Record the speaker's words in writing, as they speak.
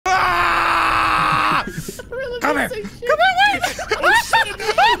Come here. Come here, wait.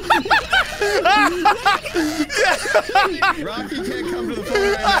 Rocky can't come to the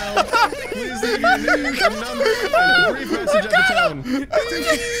phone right now. Please leave your name, your number, and a brief message at the tone.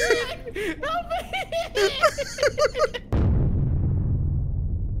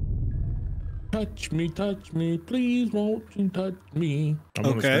 Touch me, please won't you touch me. I'm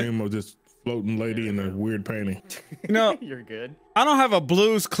on the stream of this floating lady in a weird painting. No, you're good. I don't have a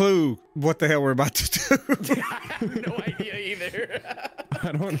blues clue what the hell we're about to do. I have no idea either.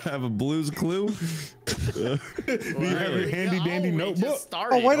 I don't have a blues clue. Do you have your handy dandy notebook?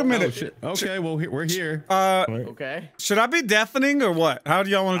 Oh, wait a minute. Oh, shit. Okay, well, we're here. Okay. Should I be deafening or what? How do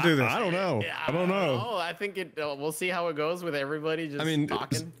y'all want to do this? I don't know. I don't know. I think it. We'll see how it goes with everybody just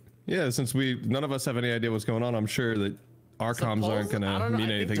talking. Yeah, since none of us have any idea what's going on, I'm sure that our comms aren't gonna mean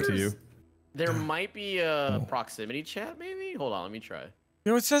anything to you. There might be a proximity chat, maybe? Hold on, let me try.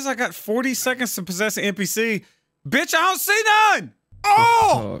 Yo, it says I got 40 seconds to possess an NPC. Bitch, I don't see none!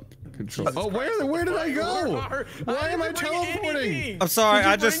 Oh! Control. Oh, where did I go? Why am I teleporting? I'm sorry,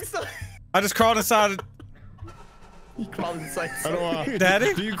 I just crawled inside. You crawled inside.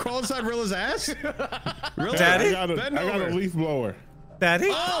 Daddy? Do you crawl inside Rilla's ass? Rilla, Daddy? I got a leaf blower. Daddy?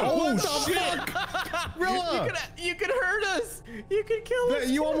 Oh, what the fuck? Rilla! You could hurt us. You could kill us.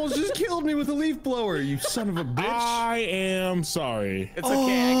 You almost just killed me with a leaf blower, you son of a bitch. I am sorry. It's okay,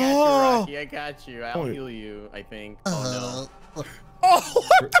 I got you, Rocky. I got you. I'll heal you, I think. Oh, no. Oh,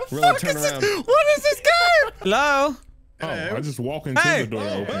 what the Rilla, fuck turn is around. this? What is this game? Hello? Oh, I just walk into the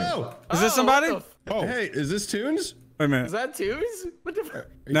door. Is this somebody? Hey, is this Toons? Wait a minute. Is that twos? What the fuck?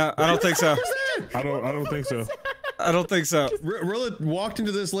 No, I don't think so. I don't think so. I don't think so. Rilla walked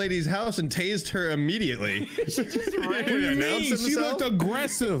into this lady's house and tased her immediately. She just ran. What do you mean? She looked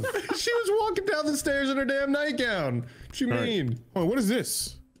aggressive. She was walking down the stairs in her damn nightgown. What you mean? Oh, what is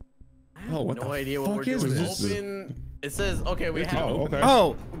this? Oh, what No idea what we're doing. Open. It says, okay, we have. Oh, okay.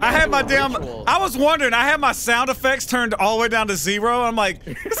 Oh, I had my damn. I was wondering. I had my sound effects turned all the way down to 0. I'm like,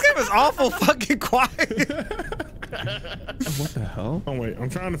 this game is awful fucking quiet. What the hell? Oh wait, I'm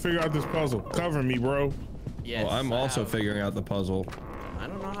trying to figure out this puzzle. Cover me, bro. Yes, Well, I'm also figuring out the puzzle. I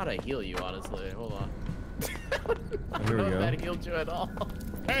don't know how to heal you, honestly. Hold on. I Here we don't know go. if that healed you at all.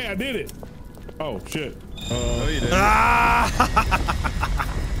 Hey, I did it. Oh shit. Oh, you did. Ah!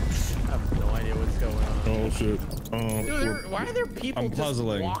 I have no idea what's going on. Oh shit. Dude, why are there people I'm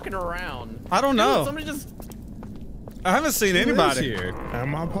puzzling. just walking around? I don't know. Dude, somebody just. I haven't seen anybody here.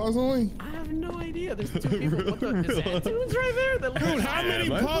 Am I puzzling? I have no idea. There's 2 people. What the? Is that Toons right there? That Dude, how many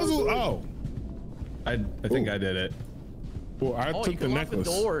puzzles? Oh. I think I did it. Well, I you took the can lock necklace.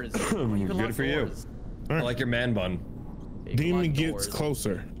 the doors. You can lock Good for you. doors. I like your man bun. You can Demon lock gets doors.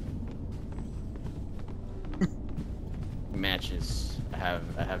 closer. Matches. I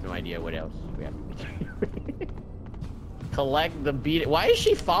have no idea what else we have. Collect the beat. Why is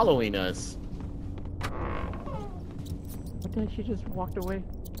she following us? What did she just walked away?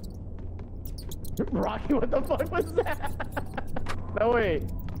 Rocky, what the fuck was that? No wait.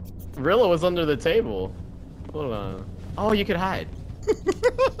 Rilla was under the table. Hold on. Oh, you could hide.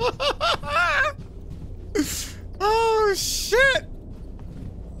 Oh shit!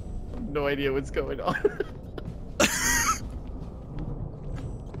 No idea what's going on.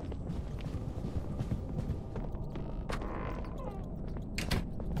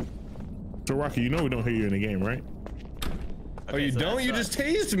 So Rocky, you know we don't hear you in the game, right? Oh, you don't? You just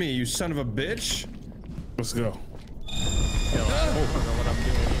tased me, you son of a bitch. Let's go. Yo, I don't know what I'm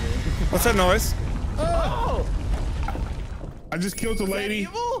doing here. What's that noise? Oh! I just killed the lady.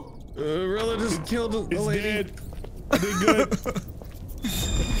 Rilla just killed the It's lady. dead. I did good.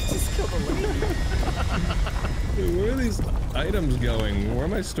 Just killed the lady. Dude, where are these items going? Where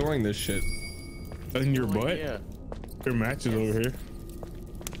am I storing this shit? In your butt? Yeah. Your matches over here.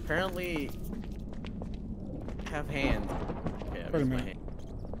 Apparently, have hands. Okay, Wait a my minute. hand.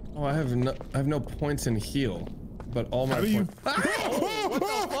 Oh, I have no points in heal, but all my How do you? points.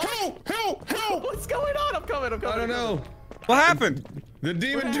 Help! What's going on? I'm coming. I don't know. What happened? The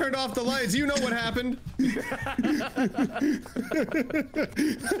demon turned off the lights. You know what happened.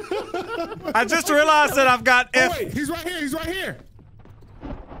 I just realized that I've got Oh wait, he's right here. He's right here.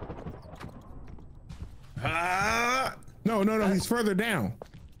 No, he's further down.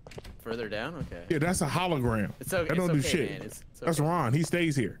 Further down? Okay. Yeah, that's a hologram. It's okay. That don't do okay, shit. Man. It's That's okay. Ron. He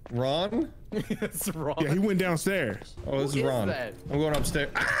stays here. Ron? It's wrong. Yeah, he went downstairs. Oh, this Who is is Ron. that? I'm going upstairs.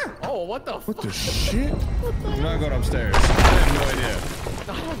 Ah! Oh, what the What fuck? the shit? I'm not going upstairs. I have no idea.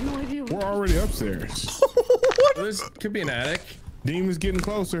 I have no idea. We're already upstairs. This could be an attic. Demon's getting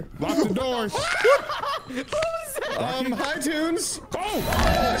closer. Lock the doors. What was that? Hi, Toons. Oh!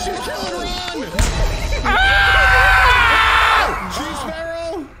 She's killing Ron. Ah!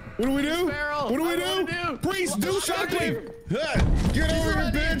 What do we do? Barrel. What do we I do? Priest, do something. Get over here,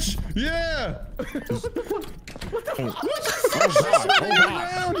 bitch! Yeah! Oh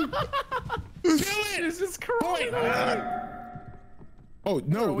God! Kill it! This is crazy. Oh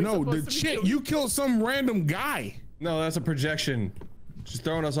no! The chick, you killed some random guy. No, that's a projection. She's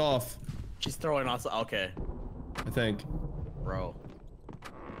throwing us off. She's throwing us. Okay, I think. bro.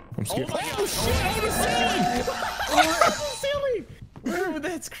 I'm scared. Oh my God. On the Silly. Bro,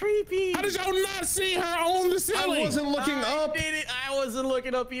 that's creepy. How did y'all not see her on the ceiling? I wasn't looking up. I wasn't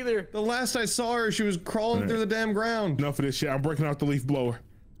looking up either. The last I saw her, she was crawling through the damn ground. Enough of this shit. I'm breaking out the leaf blower.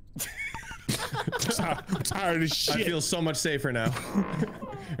 I'm tired of this shit. I feel so much safer now.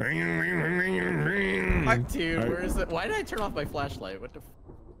 Dude, where is it? Why did I turn off my flashlight? What the?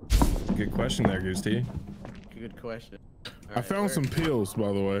 Good question there, Ghoostie. Good question. I found some pills,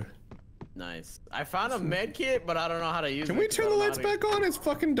 by the way. Nice. I found a med kit, but I don't know how to use it. Can we turn the lights back on? It's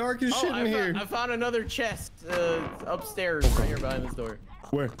fucking dark as shit in here. I found another chest upstairs right here behind this door.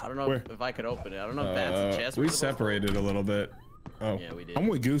 Where? I don't know if I could open it. I don't know if that's a chest. We separated a little bit. Oh. Yeah, we did. I'm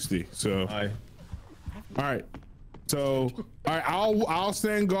with Ghoostie, so. Hi. All right. So, all right, I'll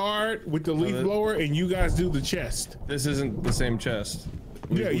stand guard with the leaf blower, and you guys do the chest. This isn't the same chest.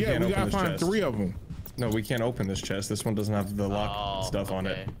 We gotta find 3 of them. No, we can't open this chest. This one doesn't have the lock stuff on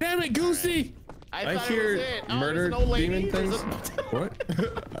it. Damn it, Ghoostie! I hear murder demon things. What?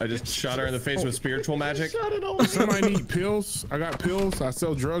 I just shot her in the face with spiritual magic. Somebody need pills? I got pills. I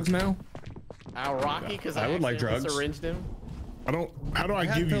sell drugs now. Rocky, because I would like drugs. Syringed him. I don't. How do I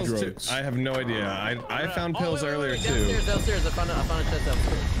give you drugs? I have no idea. I found pills earlier too. Downstairs. I found a chest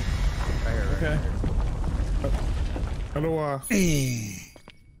downstairs. Right here. Okay. How do I?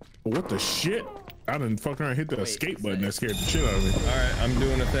 What the shit? I didn't fuck around and hit the escape button. That scared the shit out of me. All right, I'm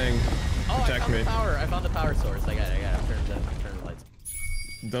doing a thing. Protect me. I found the power source. I got it. Turn the lights.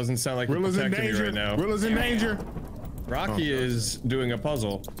 Doesn't sound like you're Rilla's in protecting me danger. right now. Rilla's in danger. Rocky is doing a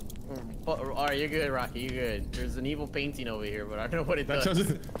puzzle. All right, you're good, Rocky. You're good. There's an evil painting over here, but I don't know what it does.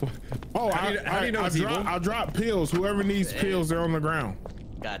 Oh, how do you know it's evil? I'll drop pills. Whoever needs pills, they're on the ground.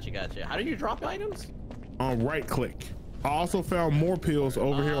 Gotcha. How do you drop items? Right click. I also found more pills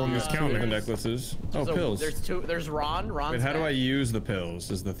over here on this counter. The necklaces. Oh, so pills. There's 2. There's Ron. Wait, how do I use the pills?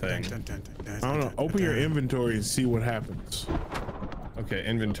 Is the thing. I don't know. Open your inventory and see what happens. Okay,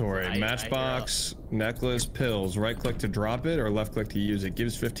 inventory. Matchbox, necklace, pills. Right click to drop it or left click to use it.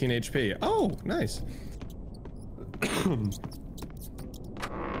 Gives 15 HP. Oh, nice.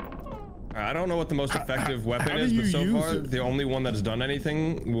 I don't know what the most effective weapon is, but so far, the only one that's done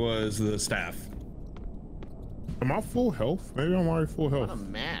anything was the staff. Am I full health? Maybe I'm already full health. I found a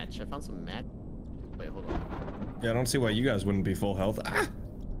match. I found some match. Wait, hold on. Yeah, I don't see why you guys wouldn't be full health. Ah!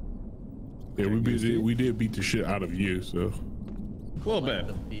 Yeah, we did beat the shit out of you, so. A little bit.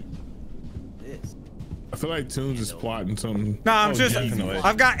 I feel like Toons is plotting something. Nah, I'm just. Definitely.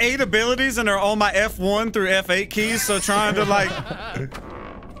 I've got 8 abilities and they're on my F1 through F8 keys, so trying to like.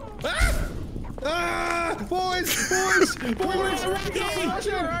 Boys!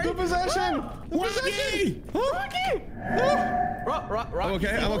 The possession! Rocky!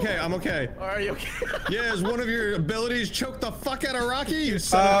 I'm okay. Are you okay? Yeah, is one of your abilities choke the fuck out of Rocky? You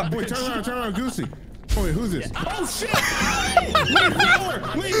son of a wait, bitch. turn around, Ghoostie. Oh wait, who's this? Yeah. Oh shit!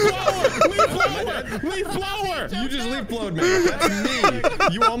 Leaf blower! You just leaf blowed me. That's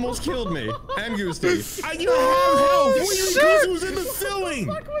me. You almost killed me. And Ghoostie. You have health. Ghoostie was in the ceiling.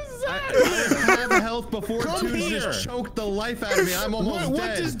 What was that? I have health before Toons just choked the life out of me. I'm almost dead.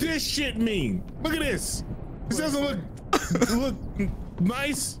 What does this shit mean? Look at this. This doesn't look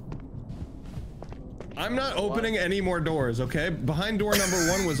nice. I'm not opening any more doors, okay? Behind door number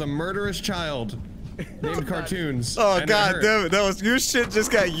 1 was a murderous child named CaRtOoNz. Oh god damn it! That was your shit.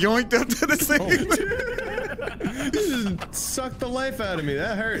 Just got yoinked up to the ceiling. You just sucked the life out of me.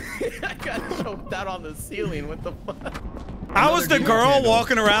 That hurt. I got choked out on the ceiling. What the fuck? I was the girl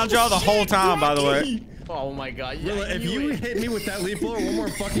walking around y'all the whole time, by the way. Oh my god. Yeah, Rilla, if you hit me with that leaf blower one more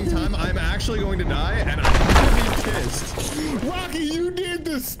fucking time, I'm actually going to die, and I'm gonna be pissed. Rocky, you did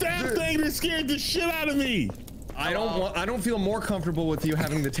the staff thing that scared the shit out of me. I don't feel more comfortable with you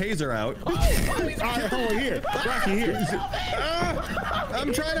having the taser out. All right, hold on, here. Rocky, here.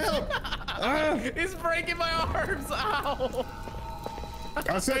 I'm trying to help. It's breaking my arms. Ow.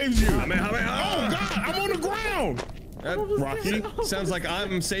 I saved you. Oh god, I'm on the ground. Rocky, sounds like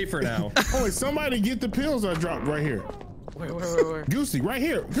I'm safer now. Oh, wait, somebody get the pills I dropped right here. Where? Ghoostie, right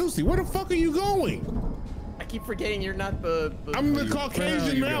here. Ghoostie, where the fuck are you going? I keep forgetting you're not the I'm the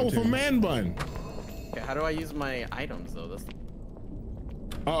Caucasian man with a man bun. Okay, how do I use my items though? That's...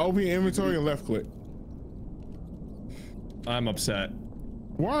 Open your inventory and left click. I'm upset.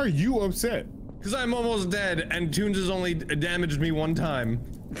 Why are you upset? Because I'm almost dead, and CaRtOoNz has only damaged me one time.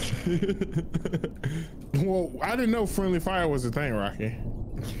 Well, I didn't know friendly fire was a thing, Rocky.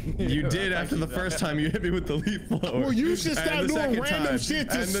 You did after the first time you hit me with the leaf blower. Well, you should stop doing random shit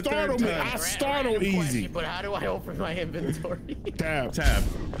to startle me. I startle easy. But how do I open my inventory? Tab.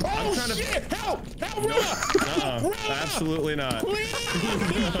 Oh shit! Help! Help! Rilla! Absolutely not. Please!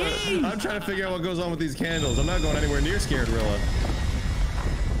 I'm trying to figure out what goes on with these candles. I'm not going anywhere near scared Rilla.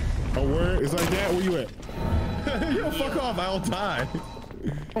 Oh, where? It's like that? Where you at? Yo, fuck off! I'll die.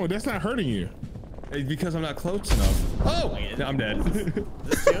 Oh, that's not hurting you. Because I'm not close enough. Oh! No, I'm dead.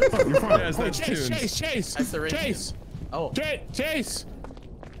 This dude? You're fine. Yes, that's CaRtOoNz. Chase! That's the ring. Chase! Oh. Chase!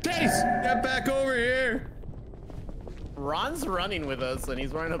 Get back over here! Ron's running with us, and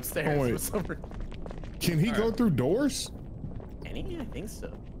he's running upstairs Oh, wait. for some reason. Can he go through doors? Any? I think so.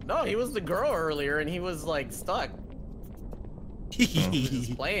 No, he was the girl earlier, and he was like stuck. He was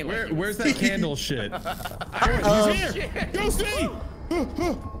just playing. Where's that candle shit? He's here! Ghostie!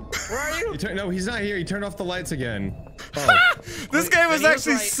 Where are you? No, he's not here. He turned off the lights again. Oh. This game is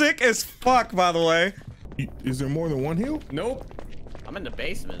actually sick as fuck, by the way. Is there more than one hill? Nope. I'm in the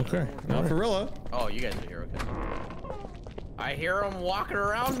basement. Okay. Not for Rilla. Oh, you guys are here. Okay. I hear him walking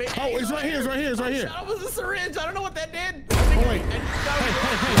around me. Oh, it's right here. It's right here. It's right here. That was a syringe. I don't know what that did. Oh, wait.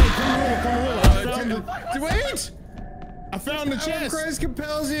 Come on. Wait! I found the chest. Christ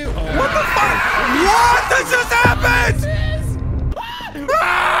compels you. What the fuck? What? This just happened!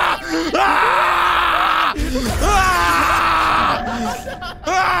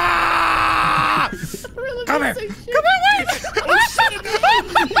 Come here! Come here! Wait!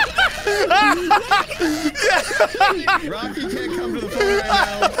 Rocky can't come to the phone right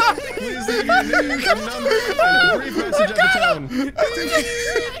now. Please leave your name and number and a brief message at the tone.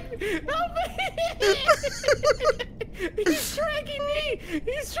 He's tracking me!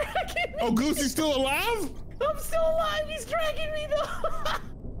 He's tracking me! Oh, Goosey's still alive? I'm still alive! He's tracking me though!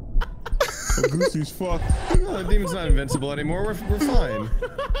 Oh, Goosey's fucked. No, the demon's not invincible anymore. We're fine.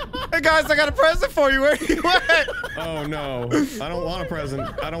 Hey guys, I got a present for you. Where are you at? Oh no. I don't want a present.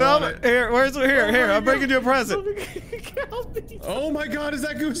 I don't want it. Here, where's here? I'm bringing you a present. Oh my god, is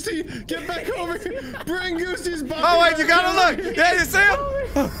that Ghoostie? Get back over here. Bring Ghoostie's body. Oh wait, you gotta look. Yeah, you see him?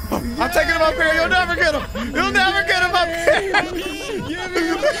 I'm taking him up here. You'll never get him. You'll never get him up here. Give me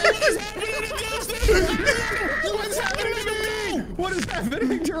What's happening to me? What is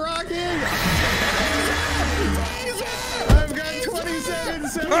happening to Rocky? I've got 27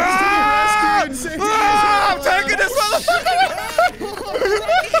 seconds to be rescued. I'm taking this motherfucker.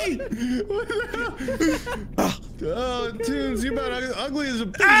 Oh, CaRtOoNz, you about ugly as a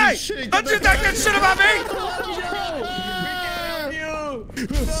piece Hey! of shit. Don't you talk that shit about me!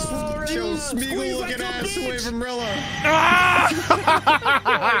 Chill, Smeagol looking ass away from Rilla.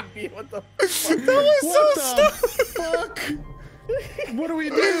 What the That was so Fuck? What do we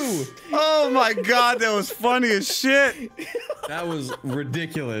do? Oh my god, that was funny as shit. That was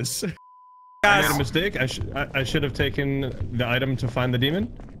ridiculous. I made a mistake. I should have taken the item to find the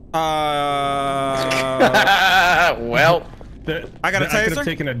demon. well, I got a I could taser? have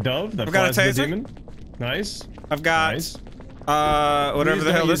taken a dove that I've got a flies the taser? demon. Nice. I've got Nice. whatever Please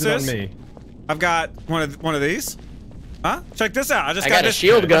the hell don't this use it is. on me. I've got one of these. Huh? Check this out. I just I got got a this.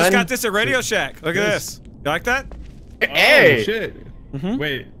 shield I just gun. got this at Radio Shack. Look at this. You like that? Hey! Oh, shit.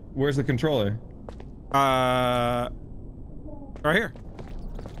 Wait, where's the controller? Right here.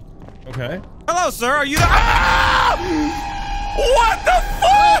 Okay. Hello, sir. Are you the? Ah! What the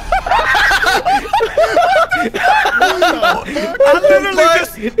fuck? I literally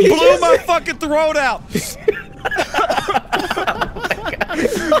just blew my fucking throat out.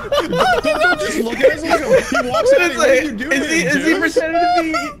 Don't just look at us like he walks in. What are you doing? Is he pretending to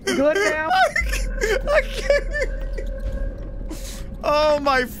be good now? I can't. Oh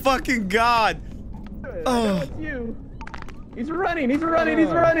my fucking god. Oh. It's you. He's running. He's running. He's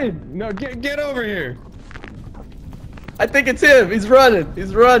running. No, get over here. I think it's him. He's running.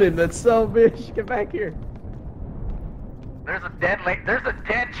 He's running. That's so bitch. Get back here. There's a dead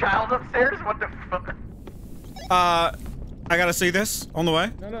child upstairs. What the fuck? I gotta see this on the way.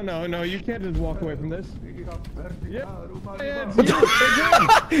 No, you can't just walk away from this. What's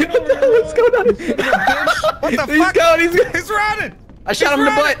going on? What the He's fuck? going. He's running. I shot him in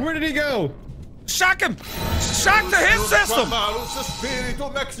the butt. Where did he go? Shock him. Shock the hit system.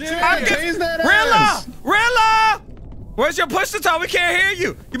 Raise that ass. Rilla! Where's your push to talk? We can't hear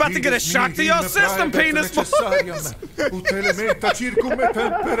you. You about to get a shock to your system, penis. Come here,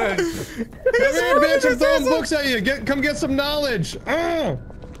 bitch. I'm throwing books at you. Come get some knowledge.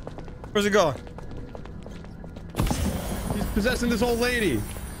 Where's he going? He's possessing this old lady.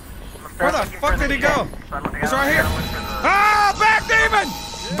 Where the fuck did he go? He's right here. Ah, back demon!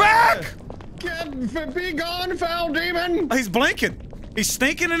 Back! Be gone, foul demon! Oh, he's blinking. He's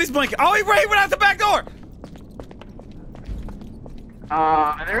stinking and he's blinking. Oh, he went out the back door.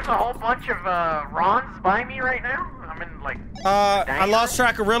 There's a whole bunch of Rons by me right now. I'm in like. I lost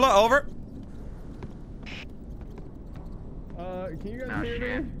track of Rilla. Over. Can you guys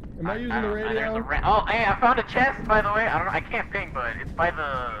hear me? Am I using the radio? Oh, hey, I found a chest, by the way. I don't know. I can't ping, but it's by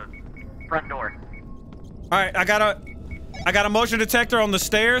the front door. All right, I got a motion detector on the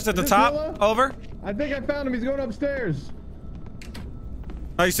stairs at the top. Rilla? Over. I think I found him. He's going upstairs.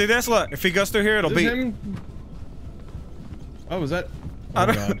 Oh, you see this? Look, if he goes through here, it'll beep. Him? Oh, was that? I Oh,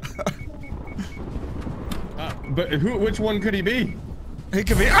 don't. But who? Which one could he be? He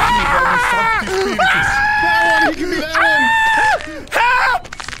could be. That one. He could be that Help!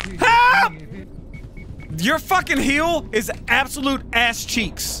 Help! Your fucking heel is absolute ass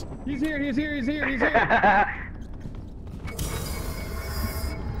cheeks. one. He's here. He's here. He's here. He's here.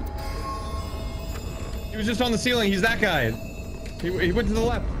 He was just on the ceiling. He's that guy. He went to the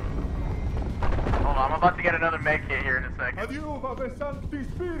left. Hold on, I'm about to get another med kit here in a second. Yeah,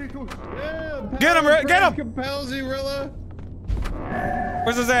 Get him, get him! Compels you, Rilla.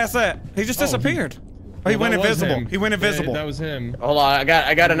 Where's his ass at? He just disappeared. Oh, he went that was invisible. him. He went invisible. Yeah, that was him. Hold on,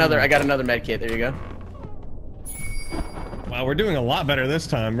 I got another med kit. There you go. Wow, we're doing a lot better this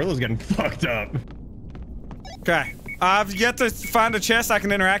time. Rilla's getting fucked up. Okay. I've yet to find a chest I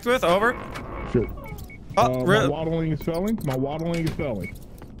can interact with. Over. Shit. Oh, my waddling is failing. My waddling is failing.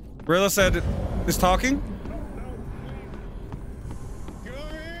 Rilla said is talking. Get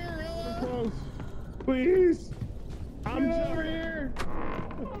over here, Rilla. Close. Please. I'm Get over here.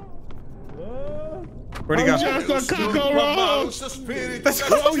 Where'd he go? just a cockroach.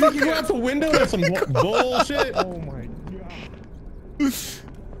 Oh, you can go out the window? That's some bullshit. Oh my god.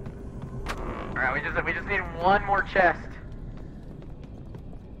 Alright, we just need one more chest.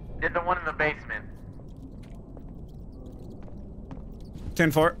 Did the one in the basement.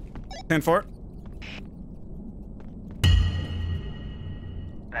 10-4. 10-4.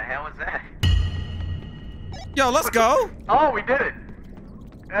 The hell is that? Yo, let's go. Oh, we did it.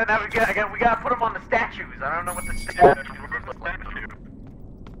 Now we gotta put them on the statues. I don't know what the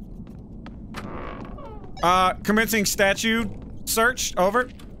statue. Commencing statue search. Over.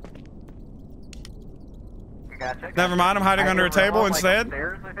 Gotcha. Never mind. I'm hiding under a table instead.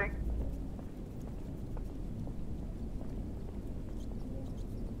 Upstairs, I think.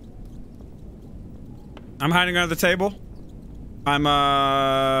 I'm hiding under the table. I'm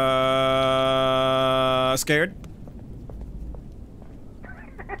scared.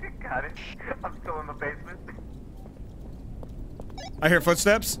 Got it. I'm still in the basement. I hear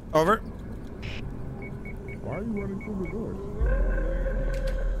footsteps. Over. Why are you running through the doors?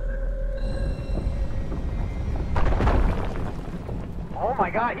 Oh my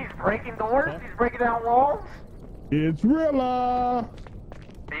god, he's breaking doors? He's breaking down walls? It's Rilla.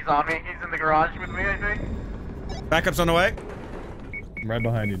 He's on me. He's in the garage with me, I think. Backup's on the way. I'm right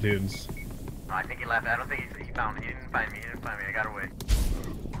behind you, dudes. No, I think he left. I don't think he found me. He didn't find me. He didn't find me. I got away.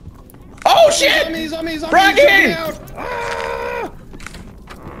 Oh shit! He's on me! He's on me! Rocky! He's on me! Ah!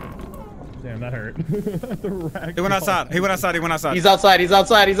 Damn, that hurt. He went outside. He went outside. He went outside. He's outside. He's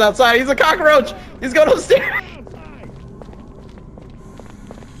outside. He's outside. He's a cockroach. He's going upstairs.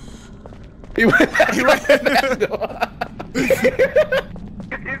 He went back. He went back. He's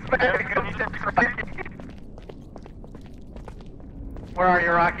back. Where are you,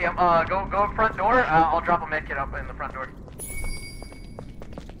 Rocky? Go front door. I'll drop a medkit up in the front door.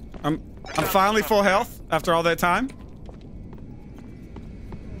 I'm finally full health after all that time.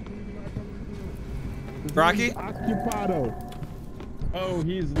 Rocky? Occupado. Oh,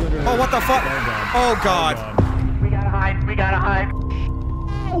 he's literally. Oh, what the fuck? Oh god. We gotta hide. We gotta hide.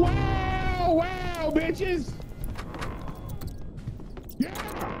 Oh, wow, wow, bitches. Yeah.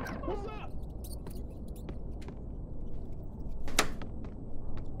 What's up?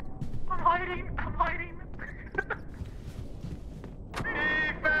 I'm hiding. I'm hiding. He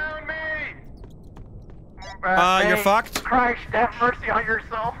found me. You're Thank fucked. Christ, have mercy on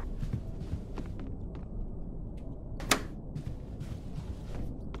yourself.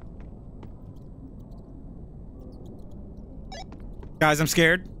 Guys, I'm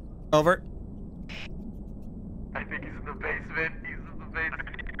scared. Over. I think he's in the basement. He's in the basement.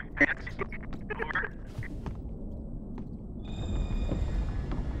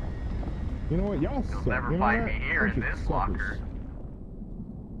 You know what? Y'all He'll suck. never You know find what? me here in Bunch of this suckers. locker.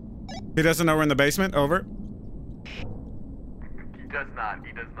 He doesn't know we're in the basement. Over. He does not.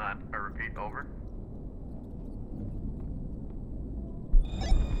 He does not. I repeat, over.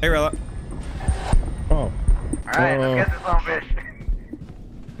 Hey, Rilla. Oh. Alright, let's get this on, bitch.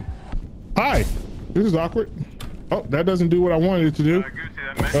 Hi. This is awkward. Oh, that doesn't do what I wanted it to do. Ghoostie,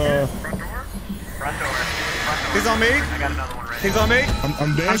 that med front door? Front door. Front door. He's on me. I got another one right He's on me.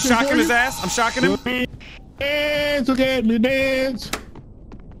 I'm dancing. I'm shocking for his you. ass. I'm shocking him. Dance, look at me dance.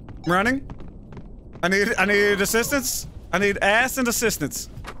 I'm running. I need assistance. I need ass and assistance.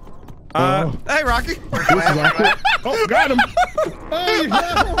 Hey, Rocky. This is awkward. Oh, got him. Hey,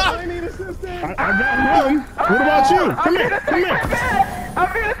 I need assistance. I got him. What about you? Come here. Come here.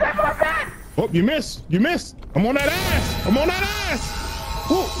 I'm being attacked by a bat! Oh, you missed. You missed. I'm on that ass. I'm on that ass.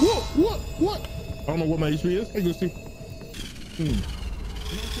 What? I don't know what my HP is. Hey, Ghoostie. Use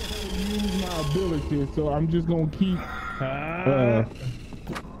my ability, so I'm just gonna keep.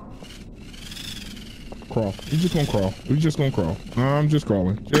 Crawl. You're just gonna crawl. You're just gonna crawl. I'm just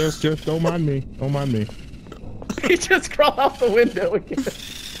crawling. Just don't mind me. Don't mind me. He just crawled out the window again.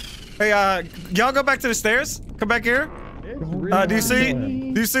 Hey, y'all go back to the stairs. Come back here. Do you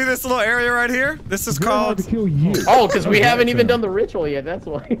see this little area right here? This is called. To kill you. Oh, because we haven't even done the ritual yet. That's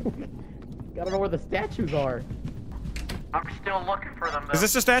why. Gotta know where the statues are. I'm still looking for them, though. Is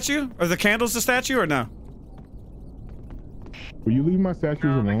this a statue? Are the candles the statue or no? Will you leave my statues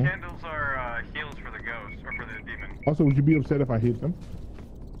No, the alone? candles are heals for the ghost, or for the demon. Also, would you be upset if I hit them?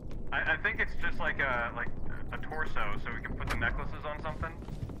 I think it's just like a torso, so we can put the necklaces on something.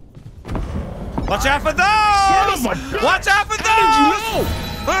 Watch out for those! Watch out for those!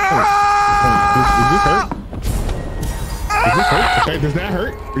 Is this hurt? Okay, does that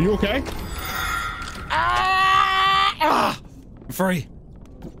hurt? Are you okay? I'm free.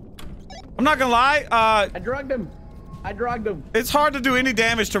 I'm not gonna lie. I drugged him. It's hard to do any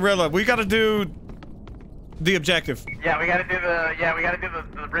damage to Rilla. We gotta do the objective. Yeah, we gotta do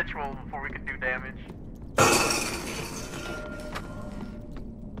the ritual before we can do damage.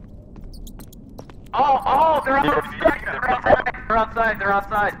 Oh, they're outside. They're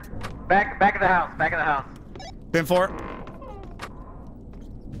outside. Back of the house. 10-4.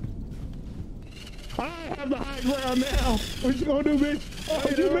 I have the high ground now. What you gonna do, bitch? Oh,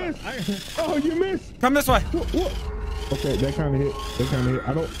 you missed. Oh, you missed. Come this way. What? Okay, that kind of hit.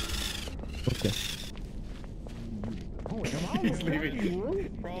 I don't. Okay. Oh, He's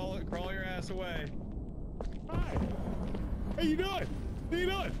leaving. Crawl your ass away. Hi. How you doing?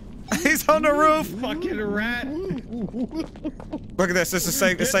 He's on the roof. Fucking rat. Look at this. This is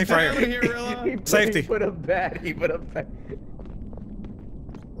safe. It's safe right Down here. here, Rilla. Safety. He put him back.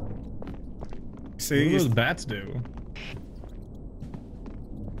 See, What do he's- those bats do?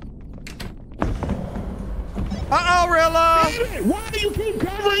 Uh-oh, Rilla. Damn it! Why do you keep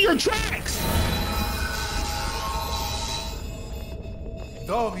covering your tracks?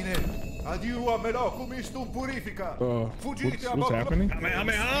 Domine, adiu a melocum istum purifica. What's happening?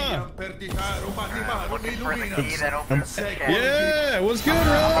 Perditare umanimarum Looking for the key illuminans. that opens the chest. Yeah, what's good,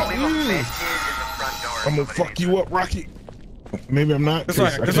 Rilla? I'll leave a message in the front door. I'm gonna fuck you up, Rocky. Maybe I'm not. This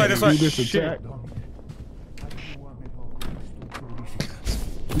way, 'cause I this way, can't this way. do this attack.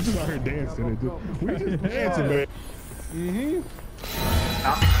 We just out here dancing. We just dancing, man.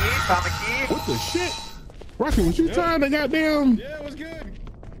 Found the key. What the shit? Rocky, was you trying to goddamn? Yeah, what's good?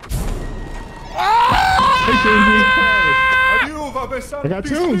 Hey, Kenzie. Adiu, va bessare I got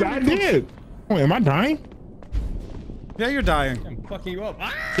tunes. I did. Oh, am I dying? Yeah, you're dying. I'm fucking you up.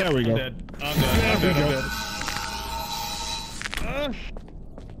 Ah! There we go. I'm dead. I'm dead.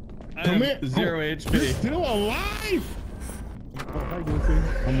 I Come have here. 0 You're HP. still alive. Oh, hi,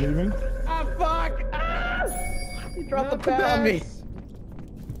 Ghoostie. I'm leaving. Ah, fuck! Ah! He dropped the bat on me.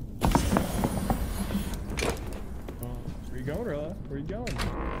 Where you going, Rilla? Where you going?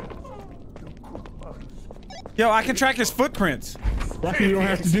 Yo, I can track his footprints. Rocky, you don't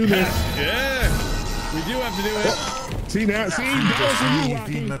have to do this. Yeah, we do have to do it. See now, see that for you,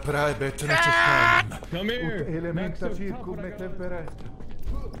 Rocky. Vim praebet necessarium. Come here. Elementa circum me temperet.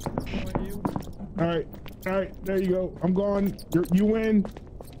 All right, there you go. I'm gone. You win.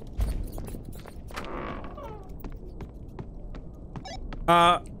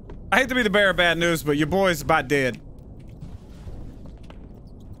 I hate to be the bearer of bad news, but your boy's about dead.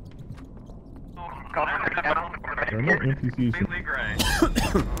 There are no NPCs. Completely gray.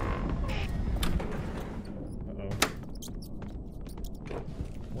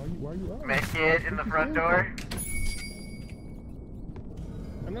 Why you up? Med kit in the front door.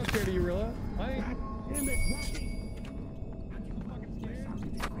 I'm not scared of you, Rilla. Hi. Damn it, Rocky.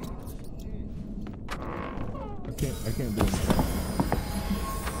 I can't do it.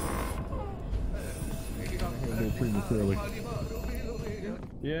 I can't do it prematurely.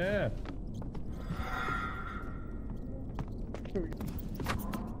 Yeah.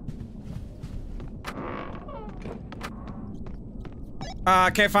 I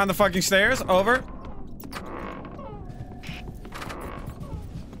can't find the fucking stairs. Over.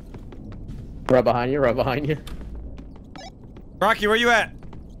 Right behind you, right behind you. Rocky, where you at?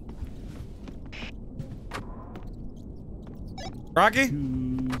 Rocky?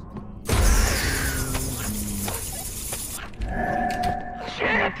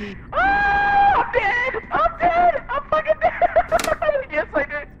 Shit! Oh, I'm dead! I'm dead! I'm fucking dead! Yes, I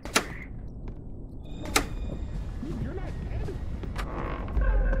did. You're not dead.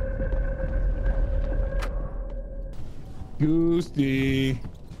 Ghoostie.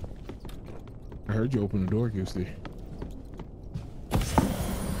 I heard you open the door, Ghoostie.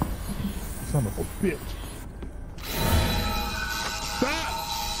 Son of a bitch. Stop!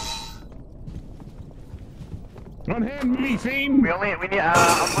 Unhand me, fiend! We need,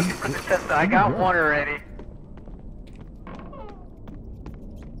 I'm looking for the chest. I got one already.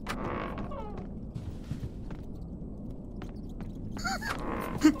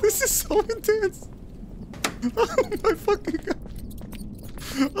 This is so intense. Oh my fucking god.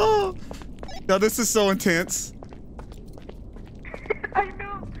 Oh. No, this is so intense. I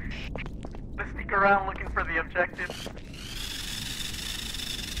know. Let's sneak around looking for the objective.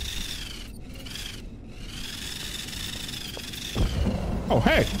 Oh,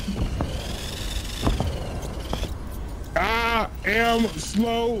 hey! I am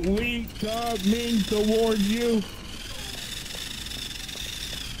slowly coming towards you.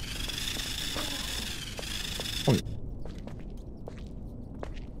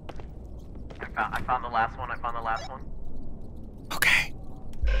 I found the last one. I found the last one. Okay.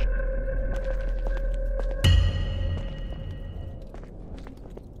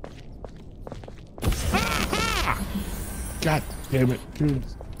 God damn it, dude.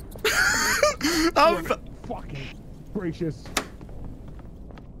 I'm Fucking gracious.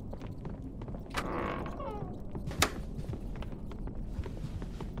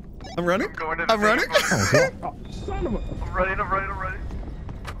 I'm running. I'm going to the I'm running. Oh, son of a. I'm running. I'm running. I'm running.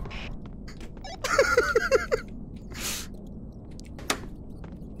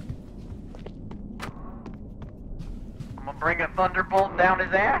 I'm gonna bring a thunderbolt down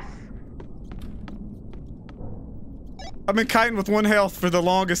his ass. I've been kiting with 1 health for the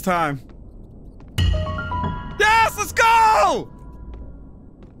longest time. Yes, let's go!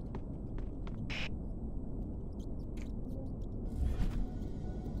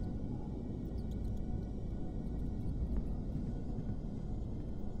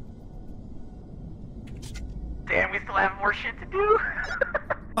 Damn, we still have more shit to do.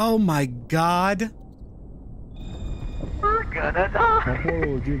 Oh my god. We're gonna die. I'm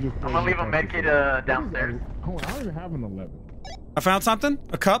gonna leave a medkit downstairs. Oh, I don't even have an 11. I found something.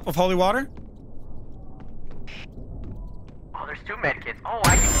 A cup of holy water. Oh, there's 2 medkits. Oh,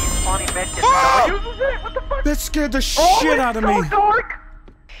 I can keep spawning medkits. Oh! No one uses it. What the fuck? That scared the Oh, shit out of it's me. so dark.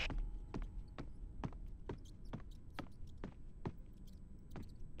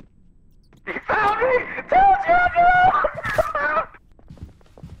 He found me. Told you no.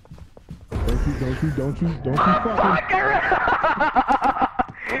 Don't you fucking. Fuck!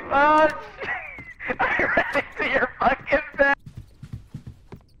 Oh, shit. I ran into your fucking bed.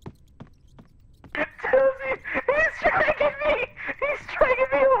 Tuesday, he's dragging me. He's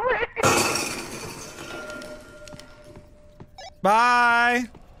dragging me away. Bye.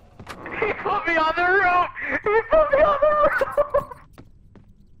 He put me on the roof. He put me on the roof.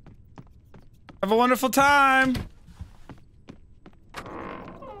 Have a wonderful time.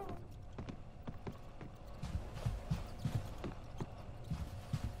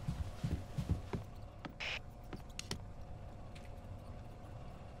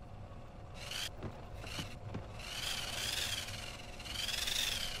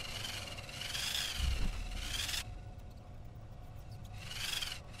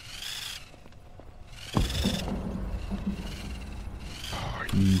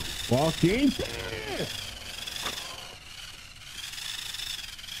 You fucking bitch!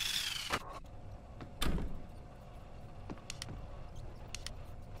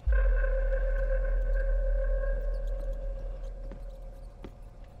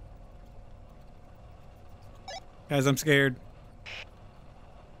 Guys, I'm scared.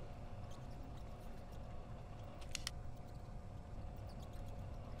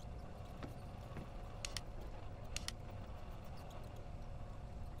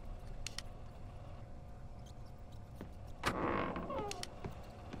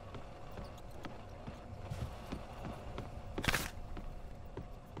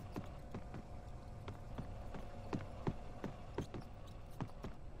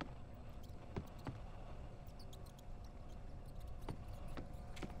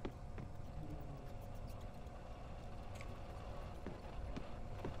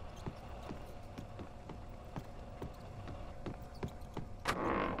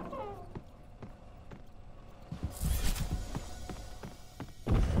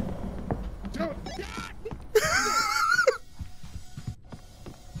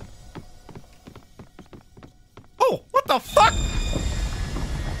 Oh, what the fuck?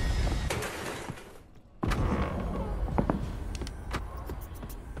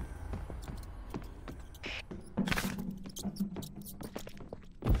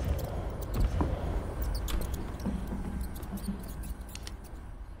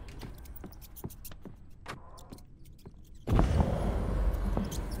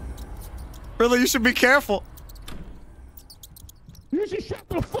 Rilla, you should be careful. You should shut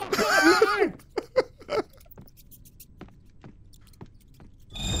the fuck up, man.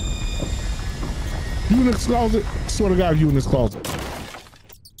 You in this closet? I swear to God, you in this closet.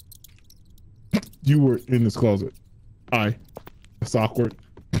 You were in this closet. Aye. That's awkward.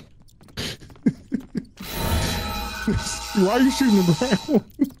 Why are you shooting the ground?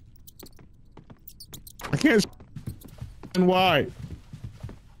 I can't. And why?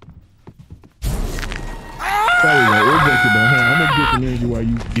 There we go. We'll break it down. I'm gonna get the energy while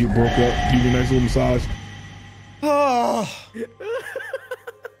you get broke up. Give you a nice little massage.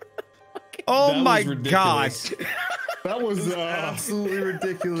 Oh my god. That was Absolutely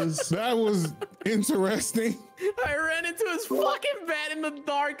ridiculous. that was interesting. I ran into his fucking bed in the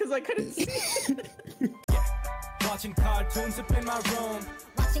dark because I couldn't see. Watching cartoons up in my room.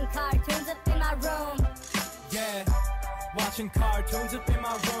 Watching cartoons up in my room. Yeah. Watching cartoons up in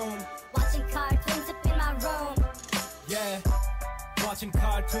my room. Watching cartoons up in my room. Yeah. Watching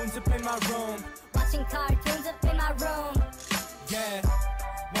cartoons up in my room. Watching cartoons up in my room. Yeah.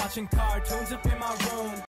 Watching cartoons up in my room.